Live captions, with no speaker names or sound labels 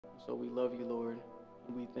So we love you, Lord,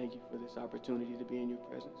 and we thank you for this opportunity to be in your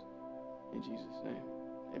presence. In Jesus' name,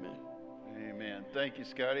 amen. Amen. Thank you,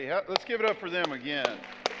 Scotty. Let's give it up for them again.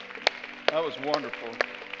 That was wonderful.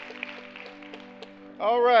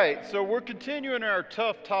 All right, so we're continuing our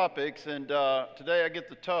tough topics, and today I get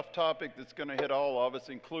the tough topic that's going to hit all of us,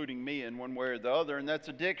 including me in one way or the other, and that's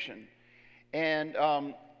addiction. And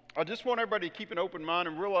I just want everybody to keep an open mind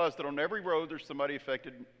and realize that on every road there's somebody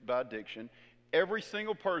affected by addiction. Every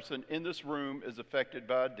single person in this room is affected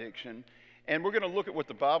by addiction. And we're going to look at what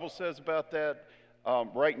the Bible says about that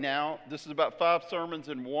right now. This is about 5 sermons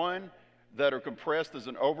in one that are compressed as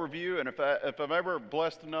an overview. And if I'm ever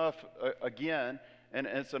blessed enough, again, and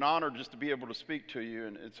it's an honor just to be able to speak to you,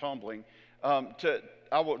 and it's humbling,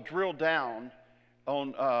 I will drill down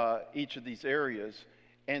on each of these areas.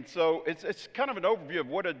 And so it's kind of an overview of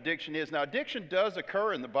what addiction is. Now, addiction does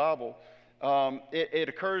occur in the Bible. It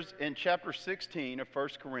occurs in chapter 16 of 1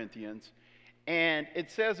 Corinthians. And it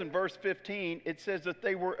says in verse 15, it says that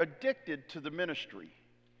they were addicted to the ministry.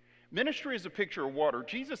 Ministry is a picture of water.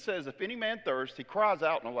 Jesus says, if any man thirst, he cries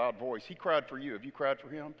out in a loud voice. He cried for you. Have you cried for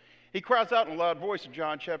him? He cries out in a loud voice in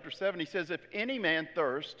John chapter 7. He says, if any man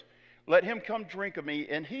thirst, let him come drink of me.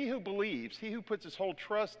 And he who believes, he who puts his whole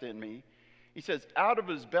trust in me, he says, out of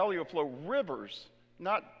his belly will flow rivers,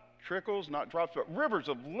 not trickles, not drops, but rivers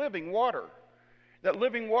of living water. That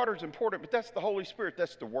living water is important, but that's the Holy Spirit.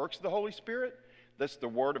 That's the works of the Holy Spirit. That's the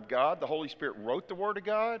Word of God. The Holy Spirit wrote the Word of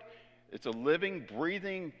God. It's a living,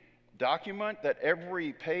 breathing document that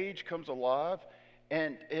every page comes alive.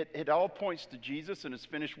 And it all points to Jesus and his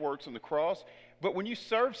finished works on the cross. But when you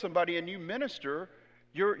serve somebody and you minister,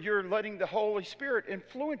 you're letting the Holy Spirit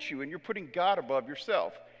influence you, and you're putting God above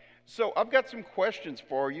yourself. So I've got some questions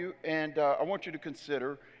for you, and I want you to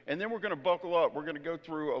consider. And then we're going to buckle up. We're going to go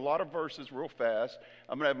through a lot of verses real fast.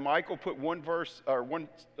 I'm going to have Michael put one verse or one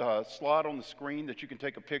slide on the screen that you can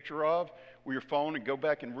take a picture of with your phone and go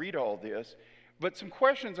back and read all this. But some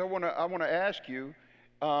questions I want to ask you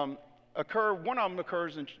occur. One of them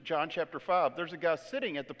occurs in John chapter 5. There's a guy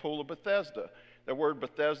sitting at the pool of Bethesda. The word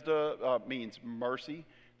Bethesda means mercy.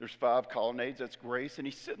 There's 5 colonnades. That's grace. And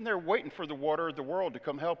he's sitting there waiting for the water of the world to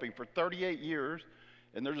come help him for 38 years.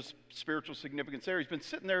 And there's a spiritual significance there. He's been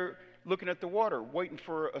sitting there looking at the water, waiting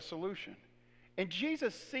for a solution. And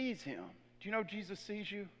Jesus sees him. Do you know Jesus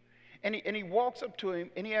sees you? And he walks up to him,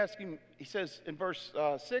 and he asks him, he says in verse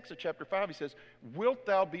 6 of chapter 5, he says, wilt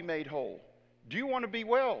thou be made whole? Do you want to be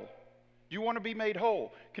well? Do you want to be made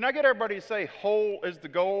whole? Can I get everybody to say, whole is the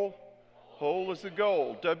goal? Whole is the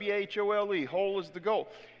goal. W-H-O-L-E, whole is the goal.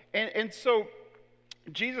 And so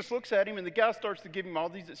Jesus looks at him, and the guy starts to give him all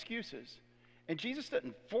these excuses. And Jesus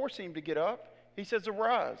doesn't force him to get up. He says,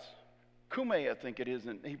 arise. Kume, I think it is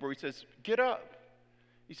in Hebrew. He says, get up.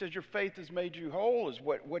 He says, your faith has made you whole is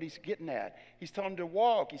what he's getting at. He's telling him to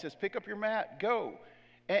walk. He says, pick up your mat, go.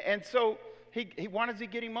 And so why does he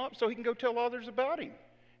get him up? So he can go tell others about him.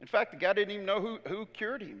 In fact, the guy didn't even know who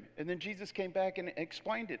cured him. And then Jesus came back and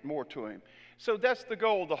explained it more to him. So that's the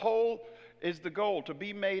goal. The whole is the goal, to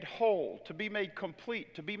be made whole, to be made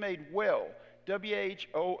complete, to be made well.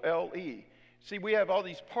 W-H-O-L-E. See, we have all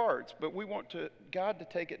these parts, but we want God to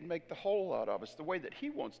take it and make the whole out of us, the way that he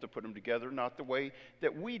wants to put them together, not the way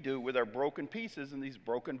that we do with our broken pieces and these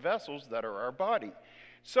broken vessels that are our body.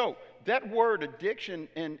 So that word addiction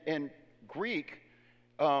in Greek,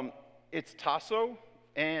 it's tasso,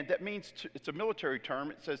 and that means it's a military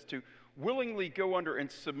term. It says to willingly go under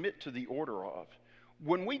and submit to the order of.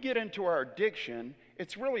 When we get into our addiction,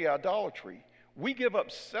 it's really idolatry. We give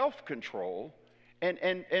up self-control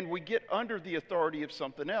and we get under the authority of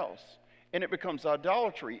something else, and it becomes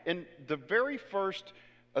idolatry. And the very first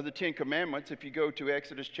of the 10 Commandments, if you go to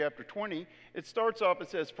Exodus chapter 20, it starts off, it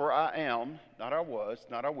says, for I am, not I was,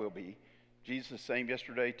 not I will be. Jesus is the same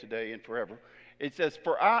yesterday, today, and forever. It says,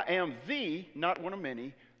 for I am the, not one of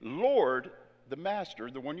many, Lord, the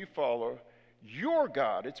Master, the one you follow, your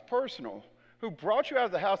God, it's personal, who brought you out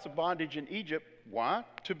of the house of bondage in Egypt. Why?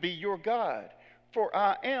 To be your God. For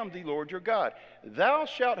I am the Lord your God. Thou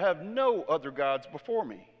shalt have no other gods before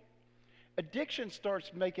me. Addiction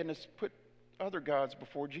starts making us put other gods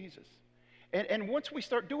before Jesus. And once we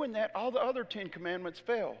start doing that, all the other 10 commandments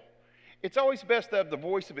fail. It's always best to have the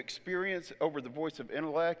voice of experience over the voice of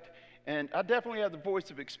intellect. And I definitely have the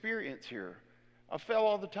voice of experience here. I fail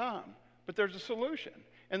all the time. But there's a solution.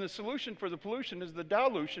 And the solution for the pollution is the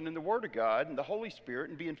dilution in the Word of God and the Holy Spirit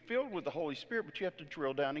and being filled with the Holy Spirit, but you have to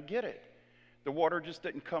drill down and get it. The water just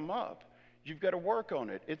didn't come up. You've got to work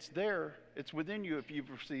on it. It's there. It's within you if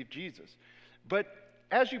you've received Jesus. But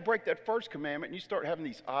as you break that first commandment and you start having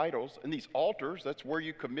these idols and these altars, that's where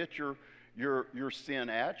you commit your sin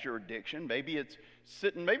at, your addiction. Maybe it's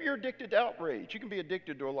sitting, maybe you're addicted to outrage. You can be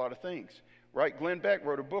addicted to a lot of things, right? Glenn Beck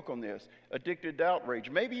wrote a book on this, Addicted to Outrage.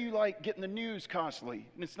 Maybe you like getting the news constantly,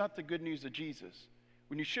 and it's not the good news of Jesus.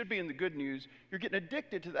 When you should be in the good news, you're getting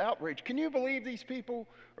addicted to the outrage. Can you believe these people?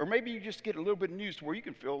 Or maybe you just get a little bit of news to where you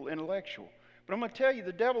can feel intellectual. But I'm going to tell you,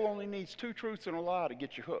 the devil only needs 2 truths and a lie to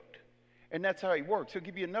get you hooked. And that's how he works. He'll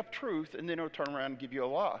give you enough truth, and then he'll turn around and give you a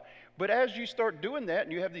lie. But as you start doing that,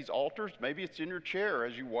 and you have these altars, maybe it's in your chair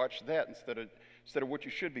as you watch that instead of what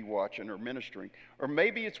you should be watching or ministering. Or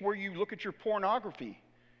maybe it's where you look at your pornography.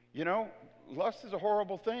 You know, lust is a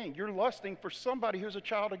horrible thing. You're lusting for somebody who's a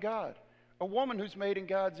child of God, a woman who's made in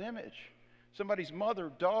God's image, somebody's mother,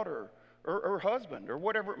 daughter, or husband, or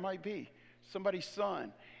whatever it might be, somebody's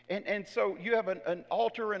son. And so you have an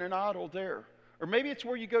altar and an idol there. Or maybe it's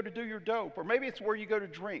where you go to do your dope. Or maybe it's where you go to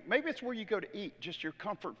drink. Maybe it's where you go to eat, just your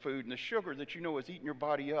comfort food and the sugar that you know is eating your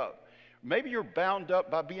body up. Maybe you're bound up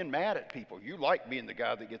by being mad at people. You like being the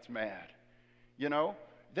guy that gets mad. You know,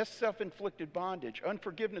 that's self-inflicted bondage.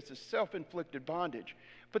 Unforgiveness is self-inflicted bondage.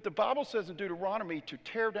 But the Bible says in Deuteronomy to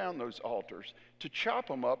tear down those altars, to chop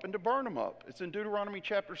them up and to burn them up. It's in Deuteronomy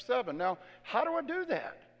chapter 7. Now, how do I do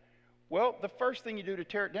that? Well, the first thing you do to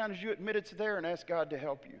tear it down is you admit it's there and ask God to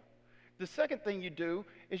help you. The second thing you do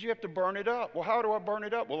is you have to burn it up. Well, how do I burn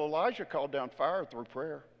it up? Well, Elijah called down fire through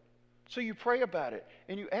prayer. So you pray about it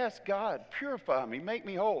and you ask God, purify me, make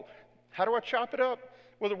me whole. How do I chop it up?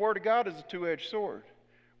 Well, the Word of God is a two-edged sword.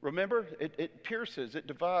 Remember, it pierces, it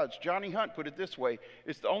divides. Johnny Hunt put it this way: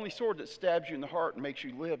 it's the only sword that stabs you in the heart and makes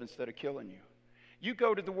you live instead of killing you. You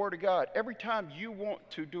go to the Word of God every time you want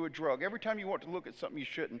to do a drug, every time you want to look at something you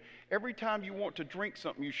shouldn't, every time you want to drink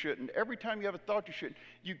something you shouldn't, every time you have a thought you shouldn't.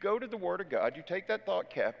 You go to the Word of God, you take that thought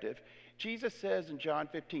captive. Jesus says in John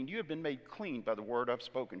 15, you have been made clean by the word I've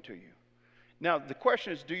spoken to you. Now, the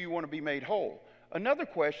question is, do you want to be made whole? Another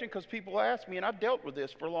question, because people ask me, and I've dealt with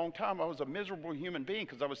this for a long time. I was a miserable human being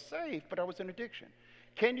because I was saved, but I was in addiction.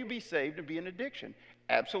 Can you be saved and be in addiction?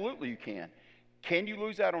 Absolutely you can. Can you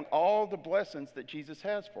lose out on all the blessings that Jesus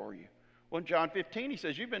has for you? Well, in John 15, he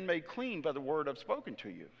says, you've been made clean by the word I've spoken to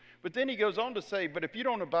you. But then he goes on to say, but if you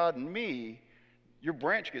don't abide in me, your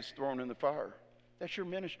branch gets thrown in the fire. That's your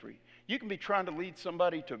ministry. You can be trying to lead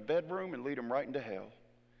somebody to a bedroom and lead them right into hell.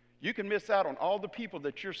 You can miss out on all the people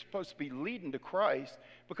that you're supposed to be leading to Christ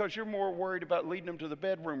because you're more worried about leading them to the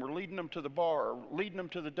bedroom or leading them to the bar or leading them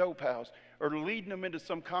to the dope house or leading them into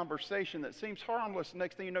some conversation that seems harmless.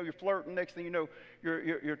 Next thing you know, you're flirting. Next thing you know,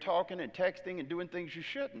 you're talking and texting and doing things you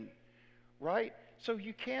shouldn't, right? So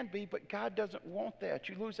you can be, but God doesn't want that.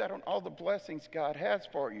 You lose out on all the blessings God has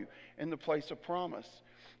for you in the place of promise.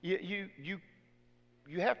 You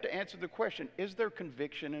have to answer the question, is there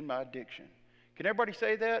conviction in my addiction? Can everybody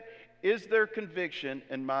say that? Is there conviction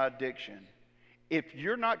in my addiction? If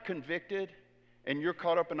you're not convicted and you're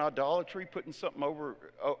caught up in idolatry, putting something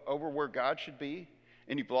over where God should be,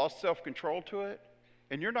 and you've lost self-control to it,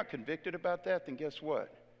 and you're not convicted about that, then guess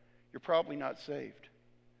what? You're probably not saved.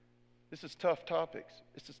 This is tough topics.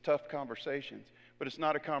 This is tough conversations. But it's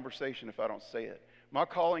not a conversation if I don't say it. My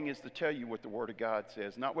calling is to tell you what the Word of God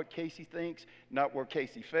says, not what Casey thinks, not where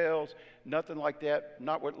Casey fails, nothing like that,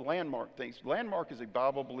 not what Landmark thinks. Landmark is a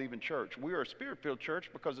Bible-believing church. We are a Spirit-filled church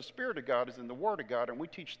because the Spirit of God is in the Word of God, and we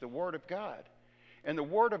teach the Word of God. And the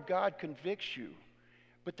Word of God convicts you.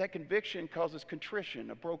 But that conviction causes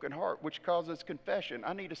contrition, a broken heart, which causes confession.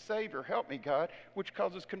 I need a Savior, help me, God, which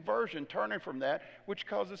causes conversion, turning from that, which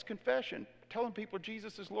causes confession, telling people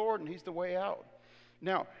Jesus is Lord and He's the way out.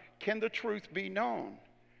 Now, can the truth be known?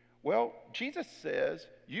 Well, Jesus says,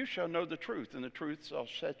 you shall know the truth, and the truth shall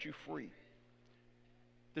set you free.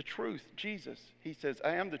 The truth, Jesus, He says,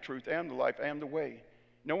 I am the truth, I am the life, I am the way.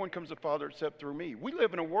 No one comes to the Father except through me. We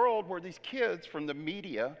live in a world where these kids from the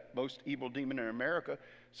media, most evil demon in America,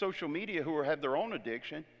 social media who have their own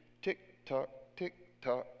addiction, tick-tock,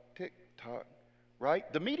 tick-tock, tick-tock,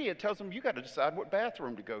 right? The media tells them you got to decide what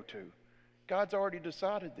bathroom to go to. God's already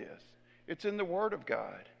decided this. It's in the Word of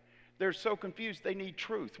God. They're so confused, they need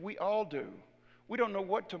truth. We all do. We don't know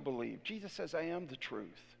what to believe. Jesus says, I am the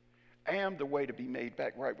truth. I am the way to be made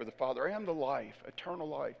back right with the Father. I am the life, eternal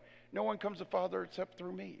life. No one comes to the Father except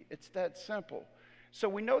through me. It's that simple. So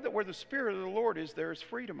we know that where the Spirit of the Lord is, there is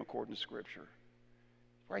freedom according to Scripture.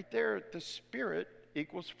 Right there, the Spirit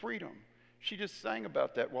equals freedom. She just sang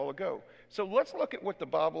about that a while ago. So let's look at what the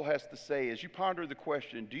Bible has to say as you ponder the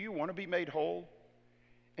question, do you want to be made whole?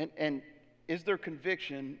 And is there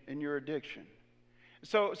conviction in your addiction?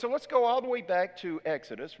 So let's go all the way back to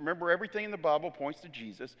Exodus. Remember, everything in the Bible points to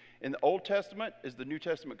Jesus. In the Old Testament is the New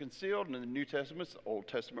Testament concealed, and in the New Testament is the Old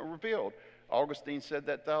Testament revealed. Augustine said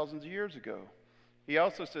that thousands of years ago. He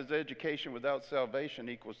also says education without salvation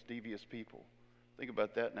equals devious people. Think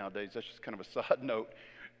about that nowadays. That's just kind of a side note.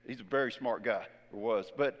 He's a very smart guy, or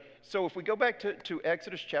was. But so if we go back to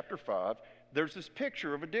Exodus chapter 5, there's this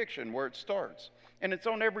picture of addiction where it starts. And it's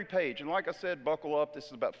on every page. And like I said, buckle up. This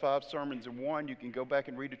is about 5 sermons in one. You can go back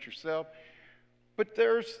and read it yourself. But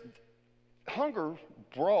hunger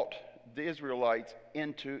brought the Israelites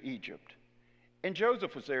into Egypt. And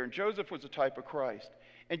Joseph was there, and Joseph was a type of Christ.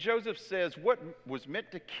 And Joseph says, what was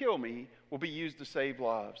meant to kill me will be used to save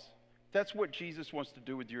lives. That's what Jesus wants to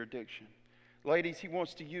do with your addiction. Ladies, he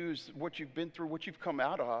wants to use what you've been through, what you've come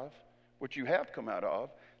out of, what you have come out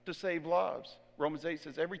of, to save lives. Romans 8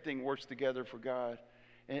 says everything works together for God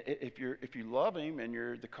if you love him and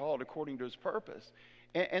you're the called according to his purpose.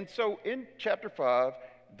 And so in chapter 5,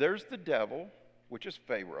 there's the devil, which is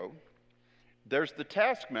Pharaoh. There's the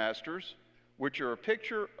taskmasters, which are a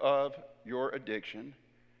picture of your addiction.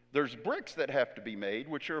 There's bricks that have to be made,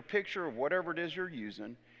 which are a picture of whatever it is you're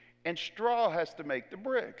using. And straw has to make the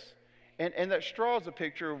bricks. And that straw is a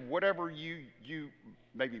picture of whatever you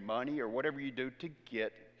maybe money or whatever you do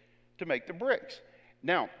to make the bricks.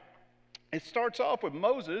 Now, it starts off with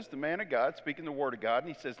Moses, the man of God, speaking the word of God,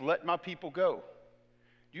 and he says, let my people go.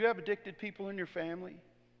 Do you have addicted people in your family?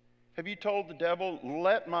 Have you told the devil,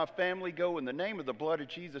 let my family go in the name of the blood of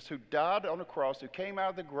Jesus who died on the cross, who came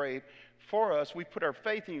out of the grave for us? We put our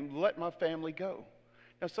faith in him, let my family go.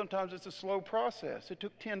 Now, sometimes it's a slow process. It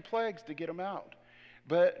took 10 plagues to get them out.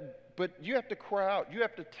 But you have to cry out. You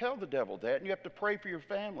have to tell the devil that, and you have to pray for your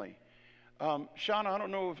family. Shauna, I don't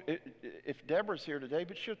know if Deborah's here today,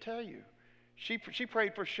 but she'll tell you. She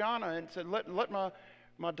prayed for Shauna and said, let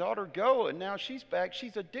my daughter go, and now she's back.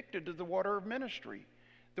 She's addicted to the water of ministry,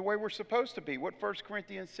 the way we're supposed to be. What 1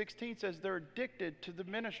 Corinthians 16 says, they're addicted to the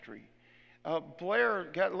ministry. Blair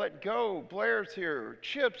got let go. Blair's here.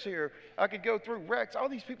 Chip's here. I could go through Rex. All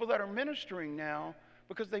these people that are ministering now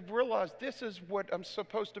because they've realized this is what I'm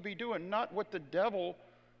supposed to be doing, not what the devil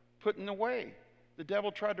put in the way. The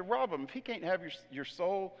devil tried to rob him. If he can't have your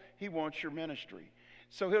soul, he wants your ministry.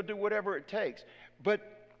 So he'll do whatever it takes.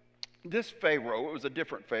 But this Pharaoh, it was a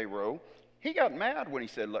different Pharaoh, he got mad when he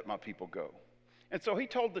said, let my people go. And so he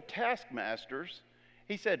told the taskmasters,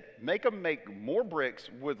 he said, make them make more bricks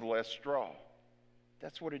with less straw.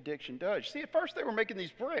 That's what addiction does. See, at first they were making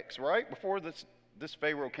these bricks, right? Before this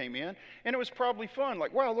Pharaoh came in. And it was probably fun.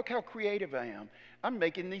 Like, wow, look how creative I am. I'm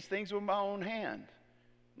making these things with my own hand.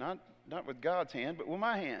 Not with God's hand, but with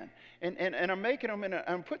my hand. And I'm making them, and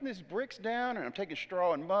I'm putting these bricks down, and I'm taking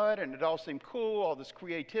straw and mud, and it all seemed cool, all this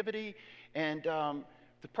creativity. And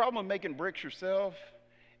the problem with making bricks yourself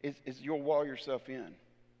is you'll wall yourself in,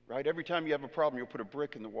 right? Every time you have a problem, you'll put a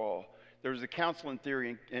brick in the wall. There's a counseling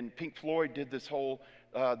theory, and Pink Floyd did this whole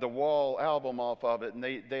The Wall album off of it, and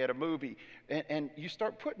they had a movie. And you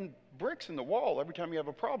start putting bricks in the wall every time you have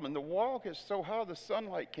a problem, and the wall gets so high the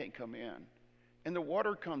sunlight can't come in, and the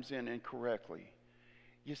water comes in incorrectly.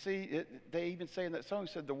 You see, they even say in that song,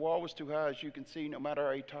 said the wall was too high, as you can see, no matter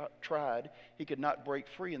how he tried, he could not break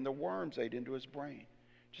free, and the worms ate into his brain,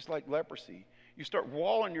 just like leprosy. You start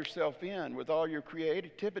walling yourself in with all your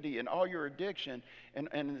creativity and all your addiction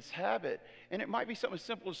and this habit. And it might be something as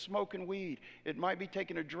simple as smoking weed. It might be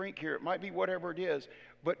taking a drink here. It might be whatever it is.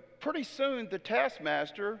 But pretty soon the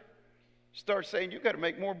taskmaster starts saying, you've got to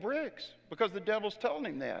make more bricks because the devil's telling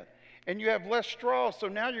him that. And you have less straw. So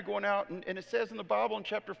now you're going out, and it says in the Bible in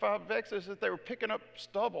chapter 5 of Exodus that they were picking up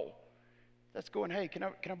stubble. That's going, hey, can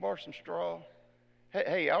I borrow some straw?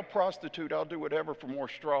 Hey, I'll prostitute, I'll do whatever for more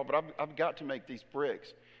straw, but I've got to make these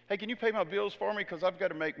bricks. Hey, can you pay my bills for me? Because I've got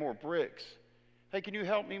to make more bricks. Hey, can you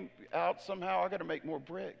help me out somehow? I've got to make more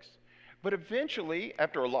bricks. But eventually,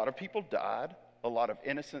 after a lot of people died, a lot of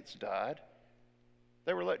innocents died,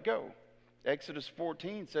 they were let go. Exodus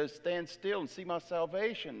 14 says, stand still and see my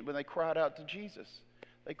salvation, when they cried out to Jesus.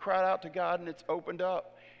 They cried out to God, and it's opened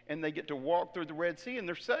up, and they get to walk through the Red Sea, and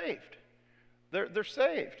they're saved. They're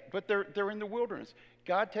saved, but they're in the wilderness.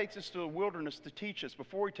 God takes us to the wilderness to teach us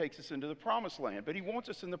before he takes us into the promised land. But he wants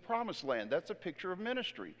us in the promised land. That's a picture of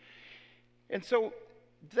ministry. And so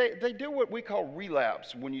they do what we call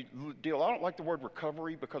relapse when you deal. I don't like the word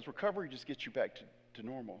recovery because recovery just gets you back to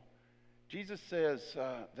normal. Jesus says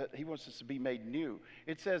that he wants us to be made new.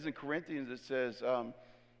 It says in Corinthians, it says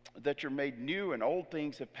that you're made new and old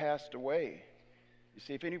things have passed away. You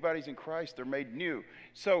see, if anybody's in Christ, they're made new.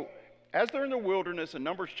 So as they're in the wilderness, in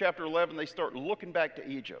Numbers chapter 11, they start looking back to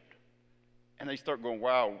Egypt. And they start going,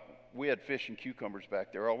 wow, we had fish and cucumbers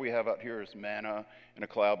back there. All we have out here is manna and a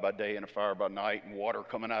cloud by day and a fire by night and water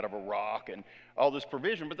coming out of a rock and all this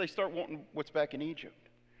provision. But they start wanting what's back in Egypt.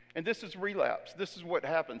 And this is relapse. This is what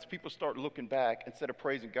happens. People start looking back instead of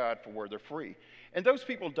praising God for where they're free. And those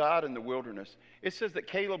people died in the wilderness. It says that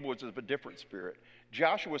Caleb was of a different spirit.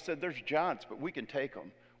 Joshua said, there's giants, but we can take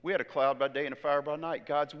them. We had a cloud by day and a fire by night.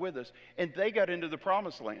 God's with us. And they got into the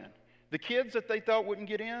promised land. The kids that they thought wouldn't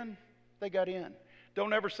get in, they got in.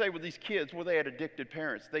 Don't ever say with these kids, well, they had addicted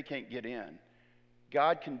parents, they can't get in.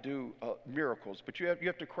 God can do miracles, but you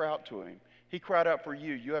have to cry out to him. He cried out for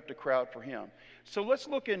you. You have to cry out for him. So let's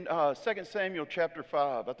look in 2 Samuel chapter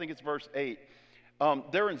 5. I think it's verse 8.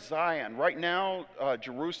 They're in Zion. Right now,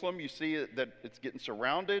 Jerusalem, you see that it's getting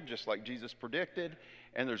surrounded, just like Jesus predicted.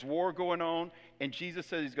 And there's war going on. And Jesus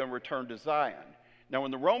says he's going to return to Zion. Now,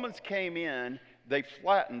 when the Romans came in, they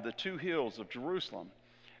flattened the two hills of Jerusalem.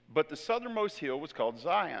 But the southernmost hill was called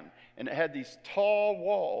Zion. And it had these tall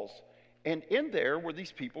walls. And in there were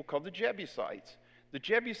these people called the Jebusites. The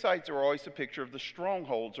Jebusites are always a picture of the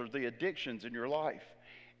strongholds or the addictions in your life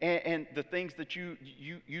and the things that you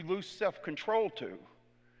lose self-control to.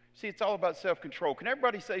 See, it's all about self-control. Can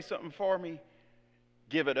everybody say something for me?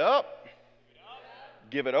 Give it up.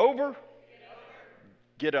 Give it over.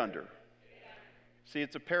 Get under. See,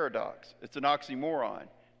 it's a paradox. It's an oxymoron.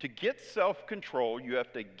 To get self-control, you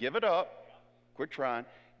have to give it up. Quit trying.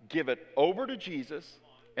 Give it over to Jesus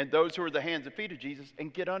and those who are the hands and feet of Jesus,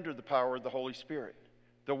 and get under the power of the Holy Spirit,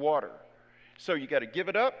 the water. So you got to give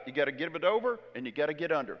it up, you got to give it over, and you got to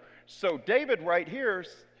get under. So David right here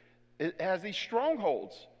has these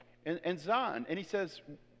strongholds in Zion, and he says,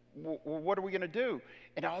 well, what are we going to do?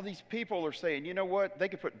 And all these people are saying, you know what? They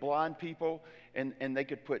could put blind people and they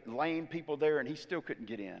could put lame people there, and he still couldn't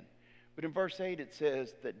get in. But in verse 8 it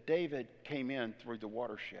says that David came in through the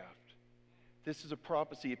water shaft. This is a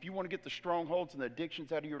prophecy. If you want to get the strongholds and the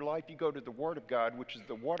addictions out of your life, you go to the Word of God, which is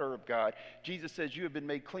the water of God. Jesus says you have been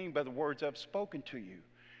made clean by the words I've spoken to you.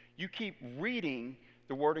 You keep reading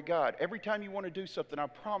the Word of God. Every time you want to do something, I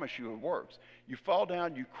promise you it works. You fall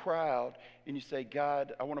down, you cry out, and you say,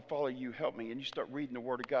 God, I want to follow you, help me. And you start reading the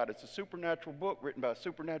Word of God. It's a supernatural book written by a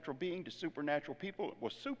supernatural being to supernatural people. It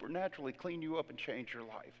will supernaturally clean you up and change your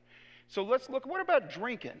life. So let's look. What about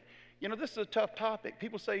drinking? You know, this is a tough topic.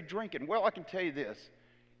 People say drinking. Well, I can tell you this.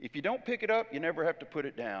 If you don't pick it up, you never have to put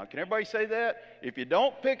it down. Can everybody say that? If you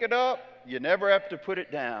don't pick it up, you never have to put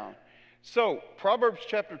it down. So, Proverbs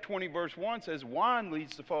chapter 20, verse 1 says, wine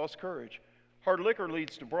leads to false courage. Hard liquor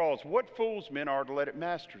leads to brawls. What fools men are to let it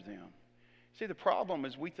master them. See, the problem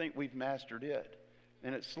is we think we've mastered it,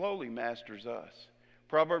 and it slowly masters us.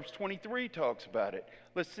 Proverbs 23 talks about it.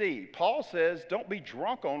 Let's see. Paul says, don't be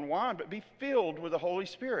drunk on wine, but be filled with the Holy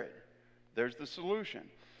Spirit. There's the solution.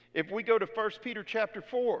 If we go to 1 Peter chapter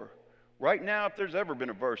 4, right now, if there's ever been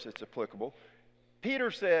a verse that's applicable,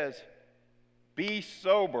 Peter says, be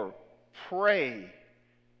sober, pray.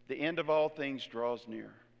 The end of all things draws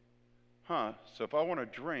near. So if I want to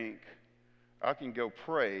drink, I can go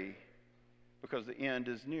pray because the end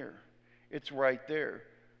is near. It's right there.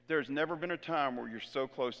 There's never been a time where you're so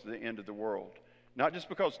close to the end of the world. Not just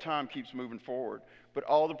because time keeps moving forward, but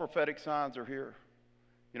all the prophetic signs are here.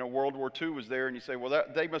 You know, World War II was there, and you say, well,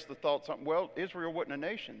 they must have thought something. Well, Israel wasn't a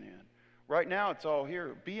nation then. Right now, it's all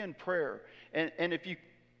here. Be in prayer. And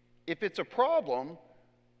if it's a problem,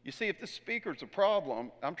 you see, if this speaker's a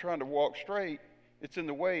problem, I'm trying to walk straight, it's in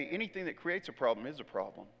the way. Anything that creates a problem is a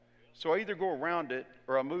problem. So I either go around it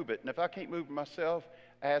or I move it. And if I can't move it myself,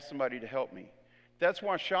 I ask somebody to help me. That's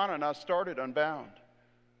why Shauna and I started Unbound.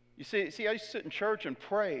 You see, I used to sit in church and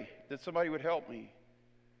pray that somebody would help me.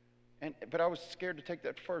 But I was scared to take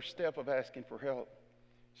that first step of asking for help.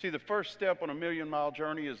 See, the first step on a million-mile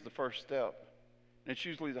journey is the first step. And it's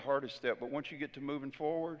usually the hardest step. But once you get to moving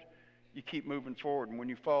forward, you keep moving forward. And when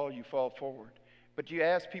you fall forward. But you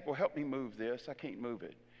ask people, help me move this. I can't move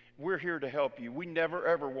it. We're here to help you. We never,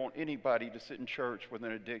 ever want anybody to sit in church with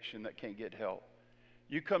an addiction that can't get help.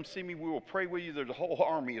 You come see me, we will pray with you. There's a whole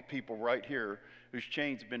army of people right here whose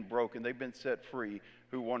chains have been broken. They've been set free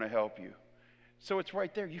who want to help you. So it's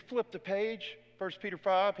right there. You flip the page, 1 Peter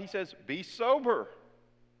 5, he says, be sober.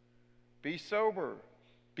 Be sober.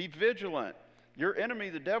 Be vigilant. Your enemy,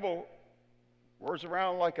 the devil, roars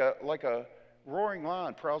around like a roaring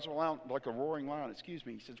lion, prowls around like a roaring lion,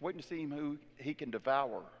 He says, waiting to see him who he can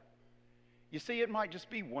devour. You see, it might just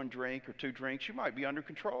be one drink or two drinks. You might be under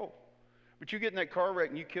control. But you get in that car wreck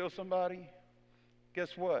and you kill somebody,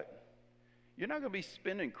 guess what? You're not going to be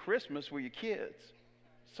spending Christmas with your kids.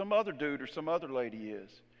 Some other dude or some other lady is.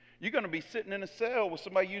 You're going to be sitting in a cell with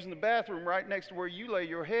somebody using the bathroom right next to where you lay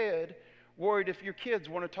your head, worried if your kids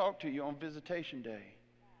want to talk to you on visitation day.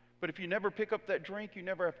 But if you never pick up that drink, you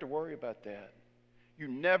never have to worry about that. You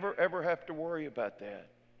never, ever have to worry about that.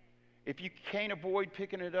 If you can't avoid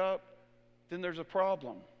picking it up, then there's a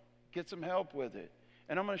problem. Get some help with it.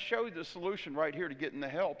 And I'm going to show you the solution right here to getting the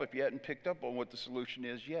help if you hadn't picked up on what the solution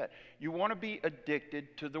is yet. You want to be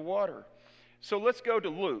addicted to the water. So let's go to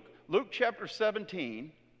Luke. Luke chapter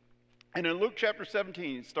 17. And in Luke chapter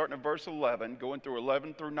 17, starting at verse 11, going through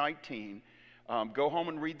 11 through 19, go home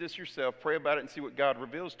and read this yourself, pray about it and see what God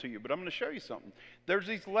reveals to you. But I'm going to show you something. There's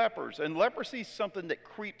these lepers, and leprosy is something that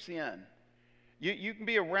creeps in. You can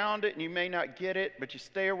be around it and you may not get it, but you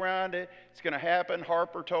stay around it, it's going to happen.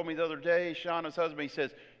 Harper told me the other day, Shauna's husband, he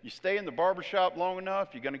says, you stay in the barbershop long enough,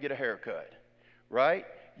 you're going to get a haircut, right?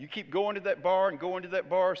 You keep going to that bar and going to that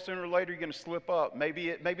bar, sooner or later you're going to slip up. Maybe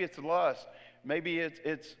it's lust. Maybe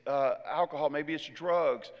it's alcohol. Maybe it's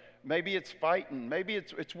drugs. Maybe it's fighting. Maybe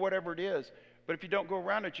it's whatever it is. But if you don't go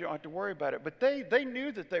around it, you don't have to worry about it. But they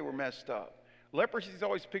knew that they were messed up. Leprosy is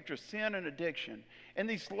always a picture of sin and addiction. And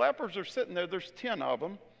these lepers are sitting there. There's 10 of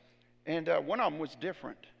them. And one of them was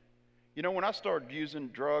different. You know, when I started using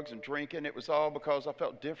drugs and drinking, it was all because I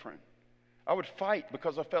felt different. I would fight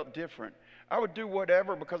because I felt different. I would do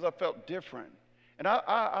whatever because I felt different. And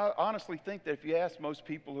I honestly think that if you ask most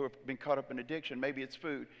people who have been caught up in addiction, maybe it's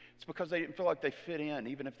food, it's because they didn't feel like they fit in,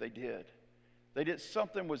 even if they did.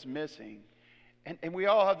 Something was missing. And we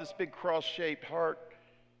all have this big cross-shaped hole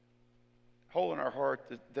in our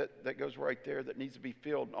heart that goes right there that needs to be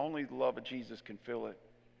filled. And only the love of Jesus can fill it.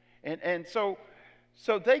 And so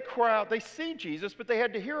they cry out, they see Jesus, but they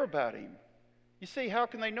had to hear about him. You see, how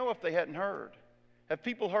can they know if they hadn't heard? Have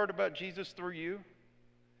people heard about Jesus through you?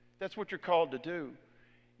 That's what you're called to do.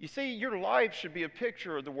 You see, your life should be a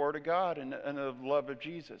picture of the Word of God and of the love of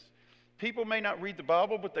Jesus. People may not read the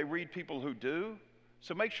Bible, but they read people who do.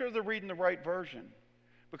 So make sure they're reading the right version.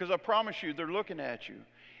 Because I promise you, they're looking at you.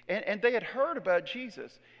 And they had heard about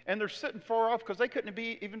Jesus. And they're sitting far off because they couldn't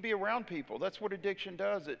even be around people. That's what addiction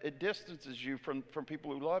does. It distances you from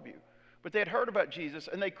people who love you. But they had heard about Jesus,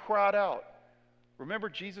 and they cried out. Remember,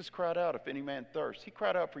 Jesus cried out, if any man thirsts. He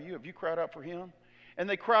cried out for you. Have you cried out for him? And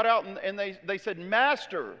they cried out, and they said,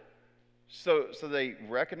 Master. So they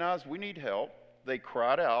recognized we need help. They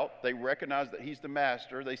cried out. They recognized that he's the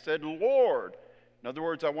master. They said, Lord. In other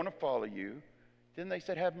words, I want to follow you. Then they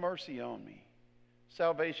said, have mercy on me.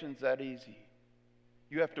 Salvation's that easy.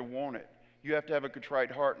 You have to want it. You have to have a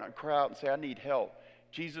contrite heart and cry out and say, I need help.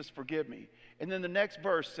 Jesus, forgive me. And then the next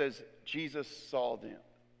verse says, Jesus saw them.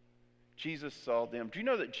 Jesus saw them. Do you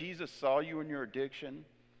know that Jesus saw you in your addiction?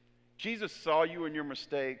 Jesus saw you in your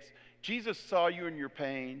mistakes. Jesus saw you in your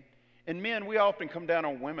pain. And men, we often come down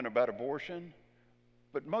on women about abortion,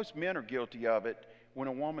 but most men are guilty of it when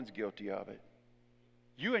a woman's guilty of it.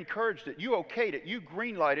 You encouraged it, you okayed it, you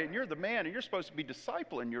greenlighted it, and you're the man, and you're supposed to be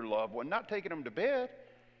discipling your loved one, not taking them to bed.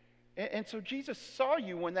 And so Jesus saw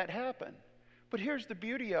you when that happened. But here's the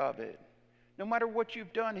beauty of it. No matter what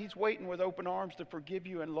you've done, he's waiting with open arms to forgive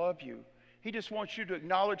you and love you. He just wants you to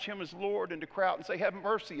acknowledge him as Lord and to cry out and say, have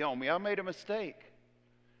mercy on me. I made a mistake.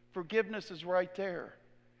 Forgiveness is right there.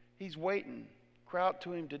 He's waiting. Cry out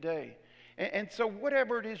to him today. And so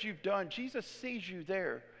whatever it is you've done, Jesus sees you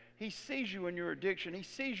there. He sees you in your addiction. He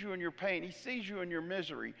sees you in your pain. He sees you in your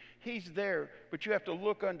misery. He's there, but you have to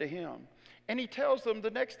look unto him. And he tells them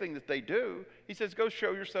the next thing that they do. He says, go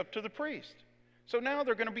show yourself to the priest. So now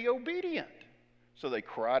they're going to be obedient. So they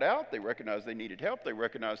cried out. They recognized they needed help. They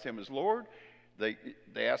recognized him as Lord. They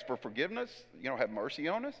asked for forgiveness. Have mercy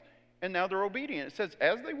on us. And now they're obedient. It says,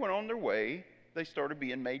 as they went on their way, they started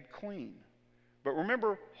being made clean. But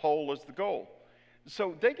remember, whole is the goal.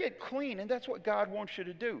 So they get clean, and that's what God wants you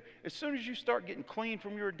to do. As soon as you start getting clean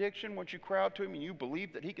from your addiction, once you cry out to him and you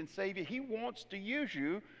believe that he can save you, he wants to use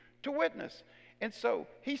you to witness. And so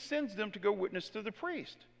he sends them to go witness to the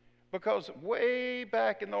priest. Because way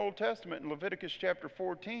back in the Old Testament, in Leviticus chapter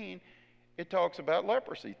 14, it talks about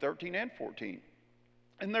leprosy, 13 and 14.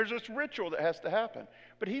 And there's this ritual that has to happen.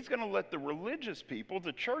 But he's going to let the religious people,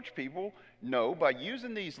 the church people, know by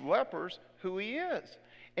using these lepers who he is.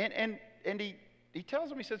 And he tells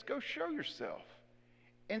them, he says, go show yourself.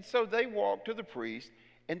 And so they walked to the priest,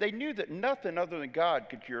 and they knew that nothing other than God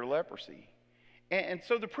could cure leprosy. And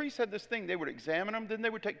so the priests had this thing. They would examine them, then they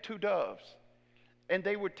would take 2 doves. And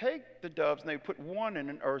they would take the doves, and they would put one in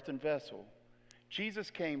an earthen vessel.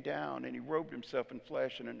 Jesus came down, and he robed himself in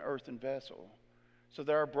flesh in an earthen vessel, so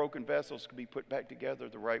that our broken vessels could be put back together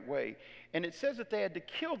the right way. And it says that they had to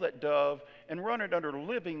kill that dove and run it under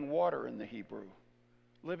living water in the Hebrew.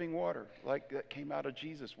 Living water, like that came out of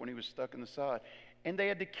Jesus when he was stuck in the side. And they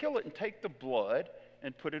had to kill it and take the blood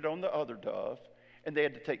and put it on the other dove. And they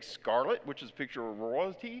had to take scarlet, which is a picture of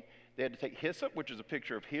royalty. They had to take hyssop, which is a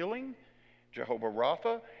picture of healing, Jehovah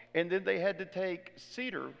Rapha. And then they had to take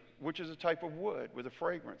cedar, which is a type of wood with a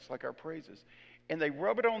fragrance like our praises. And they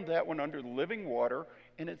rub it on that one under the living water,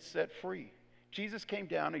 and it's set free. Jesus came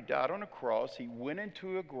down, he died on a cross, he went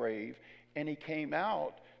into a grave, and he came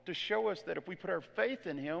out to show us that if we put our faith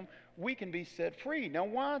in him, we can be set free. Now,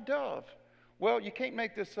 why a dove? Well, you can't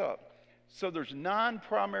make this up. So there's 9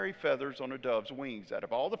 primary feathers on a dove's wings. Out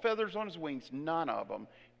of all the feathers on his wings, 9 of them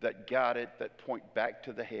that got it, that point back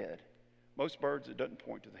to the head. Most birds, it doesn't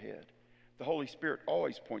point to the head. The Holy Spirit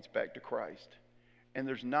always points back to Christ. And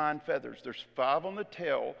there's 9 feathers. There's 5 on the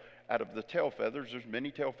tail. Out of the tail feathers, there's many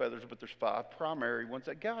tail feathers, but there's 5 primary ones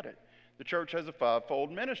that got it. The church has a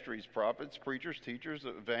 5-fold ministries: prophets, preachers, teachers,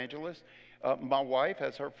 evangelists. My wife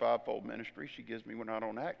has her 5-fold ministry. She gives me when I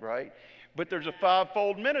don't act right. But there's a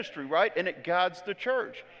 5-fold ministry, right? And it guides the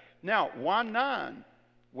church. Now, why 9?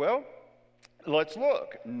 Well, let's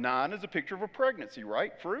look. 9 is a picture of a pregnancy,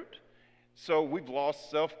 right? Fruit. So we've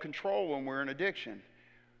lost self-control when we're in addiction.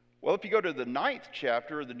 Well, if you go to the 9th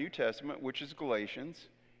chapter of the New Testament, which is Galatians,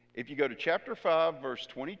 if you go to chapter 5, verse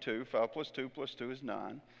 22, 5 plus 2 plus 2 is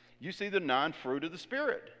 9, you see the 9 fruit of the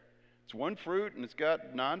Spirit. It's one fruit, and it's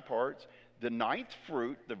got 9 parts. The 9th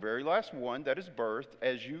fruit, the very last one, that is birth,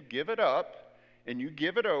 as you give it up and you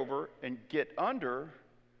give it over and get under,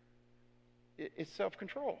 it's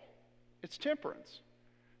self-control. It's temperance.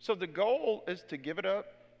 So the goal is to give it up,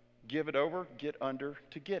 give it over, get under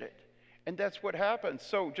to get it. And that's what happens.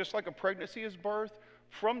 So just like a pregnancy is birth,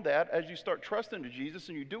 from that, as you start trusting to Jesus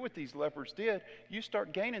and you do what these lepers did, you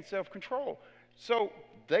start gaining self-control. So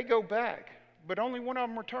they go back, but only one of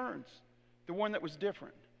them returns, the one that was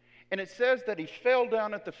different. And it says that he fell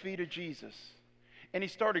down at the feet of Jesus, and he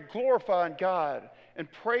started glorifying God and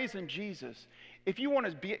praising Jesus. If you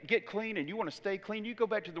want to get clean and you want to stay clean, you go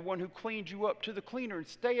back to the one who cleaned you up, to the cleaner, and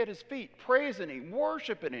stay at his feet, praising him,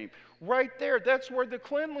 worshiping him. Right there, that's where the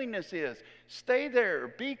cleanliness is. Stay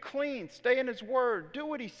there, be clean, stay in his word, do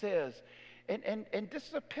what he says. And this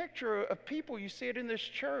is a picture of people, you see it in this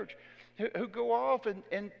church, who go off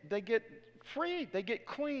and they get free, they get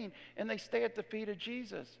clean, and they stay at the feet of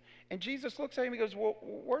Jesus. And Jesus looks at him, he goes, well,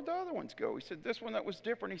 where'd the other ones go? He said, this one that was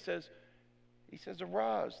different, he says,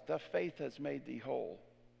 arise, thy faith has made thee whole.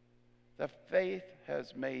 The faith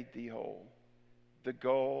has made thee whole. The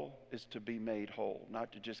goal is to be made whole,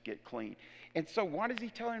 not to just get clean. And so why does he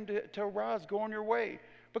tell him to arise, go on your way?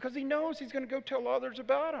 Because he knows he's going to go tell others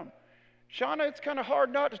about him. Shauna, it's kind of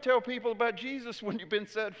hard not to tell people about Jesus when you've been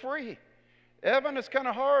set free. Evan, it's kind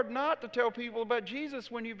of hard not to tell people about Jesus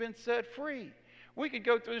when you've been set free. We could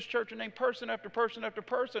go through this church and name person after person after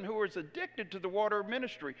person who is addicted to the water of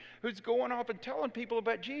ministry, who's going off and telling people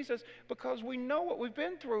about Jesus because we know what we've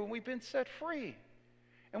been through and we've been set free.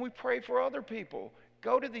 And we pray for other people.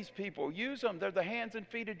 Go to these people. Use them. They're the hands and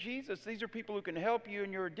feet of Jesus. These are people who can help you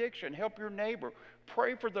in your addiction, help your neighbor.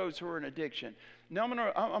 Pray for those who are in addiction. Now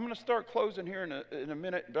I'm going to start closing here in a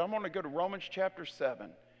minute, but I'm going to go to Romans chapter 7.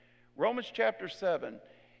 Romans chapter 7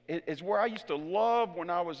 is where I used to love when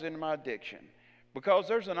I was in my addiction. Because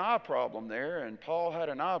there's an eye problem there, and Paul had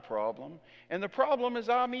an eye problem. And the problem is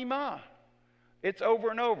I, me, my. It's over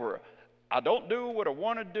and over. I don't do what I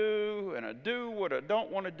want to do, and I do what I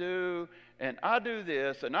don't want to do, and I do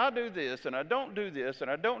this, and I do this, and I don't do this,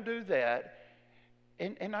 and I don't do that.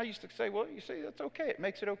 And I used to say, well, you see, that's okay. It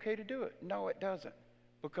makes it okay to do it. No, it doesn't.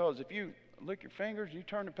 Because if you lick your fingers, you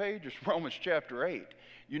turn the page, it's Romans chapter 8.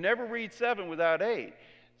 You never read 7 without 8.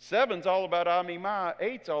 7's all about I, me, my.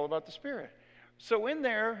 8's all about the Spirit. So in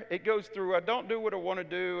there, it goes through, I don't do what I want to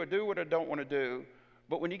do, I do what I don't want to do.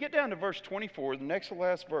 But when you get down to verse 24, the next to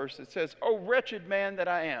last verse, it says, "O wretched man that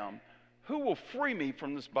I am, who will free me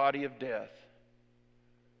from this body of death?"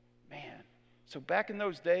 Man, so back in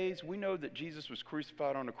those days, we know that Jesus was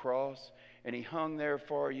crucified on a cross, and he hung there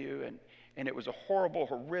for you, and it was a horrible,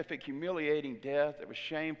 horrific, humiliating death. It was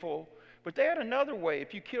shameful. But they had another way,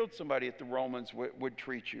 if you killed somebody, that the Romans would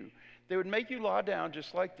treat you. They would make you lie down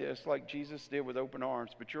just like this, like Jesus did with open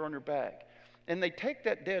arms, but you're on your back. And they take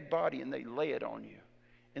that dead body and they lay it on you.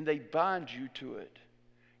 And they bind you to it.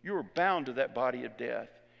 You are bound to that body of death.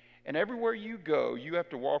 And everywhere you go, you have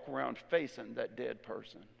to walk around facing that dead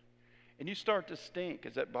person. And you start to stink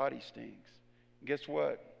as that body stinks. And guess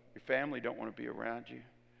what? Your family don't want to be around you.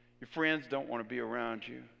 Your friends don't want to be around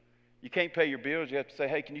you. You can't pay your bills. You have to say,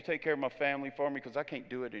 hey, can you take care of my family for me? Because I can't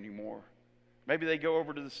do it anymore. Maybe they go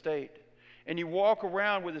over to the state. And you walk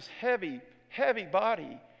around with this heavy, heavy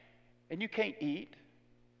body. And you can't eat.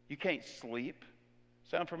 You can't sleep.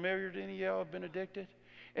 Sound familiar to any of y'all have been addicted?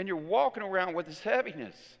 And you're walking around with this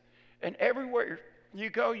heaviness. And everywhere you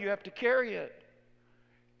go, you have to carry it.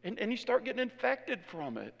 And you start getting infected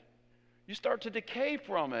from it. You start to decay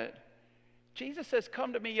from it. Jesus says,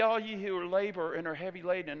 come to me, all ye who are labor and are heavy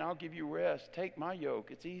laden, and I'll give you rest. Take my yoke.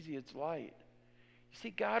 It's easy, it's light. You see,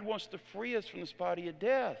 God wants to free us from this body of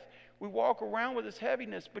death. We walk around with this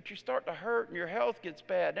heaviness, but you start to hurt, and your health gets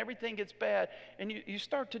bad, and everything gets bad, and you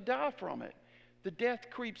start to die from it. The death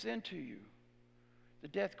creeps into you. The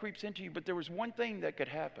death creeps into you, but there was one thing that could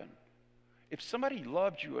happen. If somebody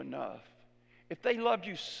loved you enough, if they loved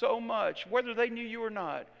you so much, whether they knew you or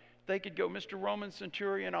not, they could go, Mr. Roman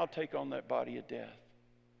centurion, I'll take on that body of death.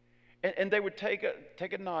 And they would take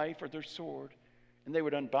a knife or their sword, and they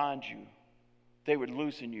would unbind you. They would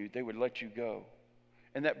loosen you. They would let you go.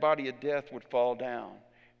 And that body of death would fall down.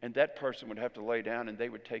 And that person would have to lay down, and they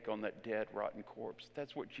would take on that dead, rotten corpse.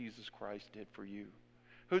 That's what Jesus Christ did for you.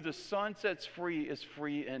 Who the Son sets free is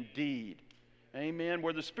free indeed. Amen.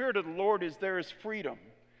 Where the Spirit of the Lord is, there is freedom.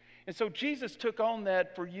 And so Jesus took on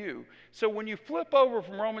that for you. So when you flip over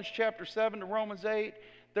from Romans chapter 7 to Romans 8,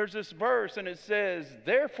 there's this verse, and it says,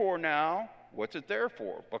 therefore now, what's it there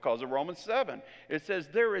for? Because of Romans 7. It says,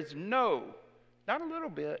 there is no, not a little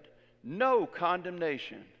bit, no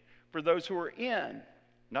condemnation for those who are in,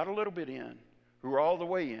 not a little bit in, who are all the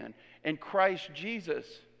way in Christ Jesus,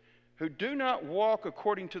 who do not walk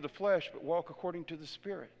according to the flesh, but walk according to the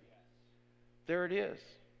Spirit. There it is,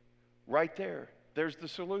 right there. There's the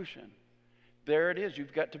solution. There it is.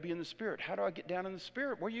 You've got to be in the Spirit. How do I get down in the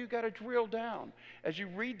Spirit? Well, you've got to drill down. As you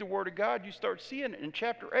read the Word of God, you start seeing it. In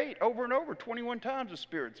chapter 8, over and over, 21 times the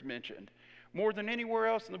Spirit's mentioned. More than anywhere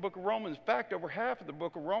else in the book of Romans. In fact, over half of the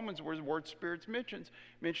book of Romans where the word Spirit's mentioned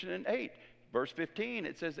in 8. Verse 15,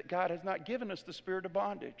 it says that God has not given us the spirit of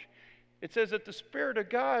bondage. It says that the Spirit of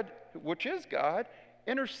God, which is God,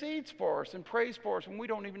 intercedes for us and prays for us when we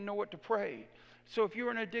don't even know what to pray. So if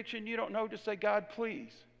you're in addiction, you don't know, just say, God,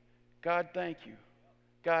 please. God, thank you.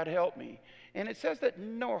 God, help me. And it says that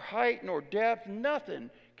nor height nor depth, nothing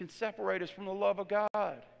can separate us from the love of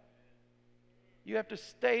God. You have to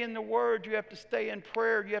stay in the Word. You have to stay in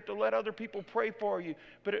prayer. You have to let other people pray for you.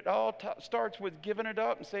 But it all starts with giving it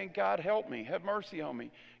up and saying, God, help me. Have mercy on me.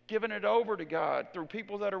 Giving it over to God through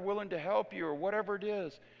people that are willing to help you or whatever it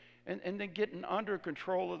is. And then getting under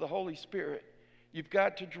control of the Holy Spirit. You've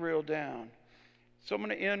got to drill down. So I'm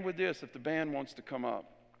going to end with this if the band wants to come up.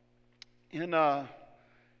 In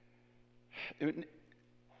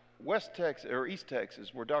West Texas, or East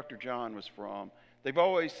Texas, where Dr. John was from, they've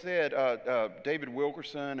always said, David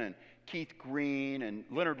Wilkerson and Keith Green and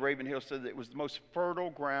Leonard Ravenhill said that it was the most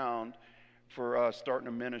fertile ground for starting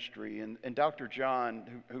a ministry. And Dr.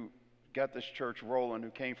 John, who got this church rolling,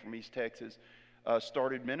 who came from East Texas,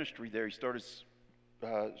 started ministry there. He started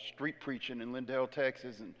street preaching in Lindale,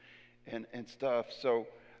 Texas, and stuff. So,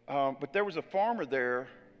 but there was a farmer there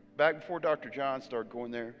back before Dr. John started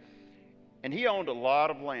going there, and he owned a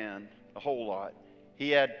lot of land, a whole lot. He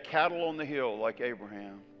had cattle on the hill like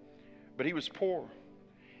Abraham, but he was poor,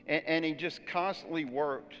 and he just constantly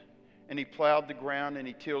worked, and he plowed the ground and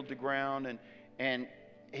he tilled the ground, and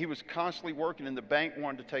he was constantly working, and the bank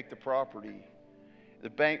wanted to take the property. The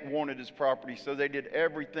bank wanted his property, so they did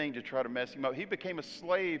everything to try to mess him up. He became a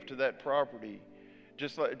slave to that property,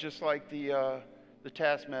 just like the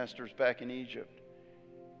taskmasters back in Egypt.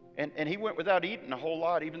 And he went without eating a whole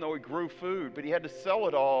lot, even though he grew food, but he had to sell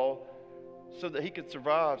it all so that he could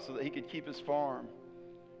survive, so that he could keep his farm.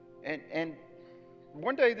 And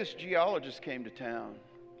one day this geologist came to town,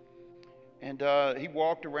 and he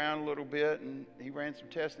walked around a little bit, and he ran some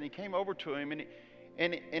tests, and he came over to him,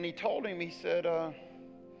 and he told him, he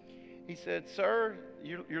said, sir,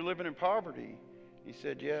 you're living in poverty. He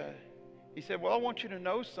said, yeah. He said, well, I want you to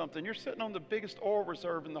know something. You're sitting on the biggest oil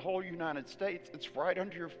reserve in the whole United States. It's right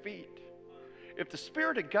under your feet. If the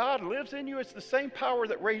Spirit of God lives in you, it's the same power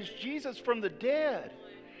that raised Jesus from the dead.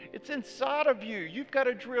 It's inside of you. You've got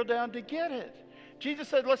to drill down to get it. Jesus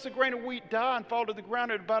said, lest a grain of wheat die and fall to the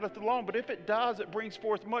ground, it abideth alone. But if it dies, it brings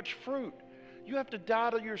forth much fruit. You have to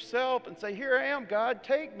die to yourself and say, here I am, God,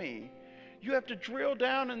 take me. You have to drill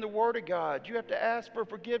down in the Word of God. You have to ask for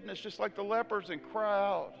forgiveness just like the lepers and cry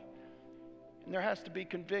out. And there has to be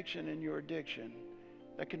conviction in your addiction.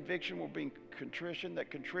 That conviction will bring contrition.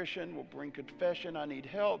 That contrition will bring confession. I need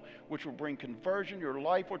help, which will bring conversion. Your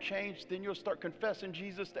life will change. Then you'll start confessing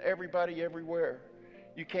Jesus to everybody, everywhere.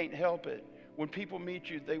 You can't help it. When people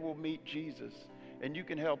meet you, they will meet Jesus. And you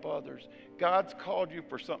can help others. God's called you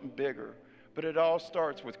for something bigger. But it all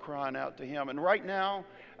starts with crying out to Him. And right now,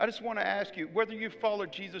 I just want to ask you, whether you've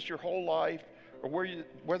followed Jesus your whole life, or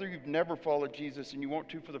whether you've never followed Jesus and you want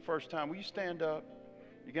to for the first time, will you stand up?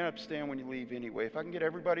 You're going to have to stand when you leave anyway. If I can get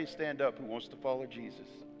everybody to stand up who wants to follow Jesus.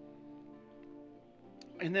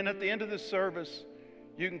 And then at the end of this service,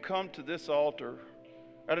 you can come to this altar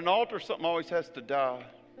At an altar, something always has to die.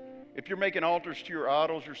 If you're making altars to your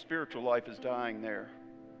idols, your spiritual life is dying there.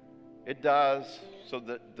 It dies so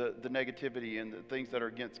that the negativity and the things that are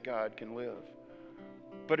against God can live.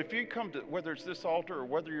 But if you come to, whether it's this altar or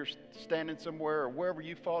whether you're standing somewhere or wherever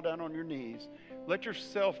you fall down on your knees, let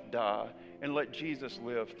yourself die and let Jesus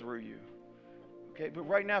live through you. Okay, but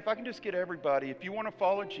right now, if I can just get everybody, if you want to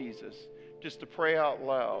follow Jesus, just to pray out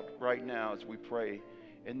loud right now as we pray.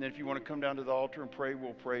 And then if you want to come down to the altar and pray,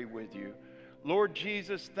 we'll pray with you. Lord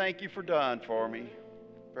Jesus, thank you for dying for me.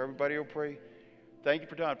 If everybody will pray, thank you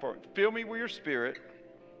for dying for me. Fill me with your Spirit.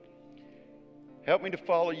 Help me to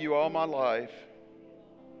follow you all my life.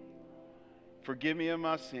 Forgive me of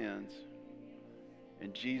my sins.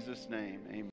 In Jesus' name, amen.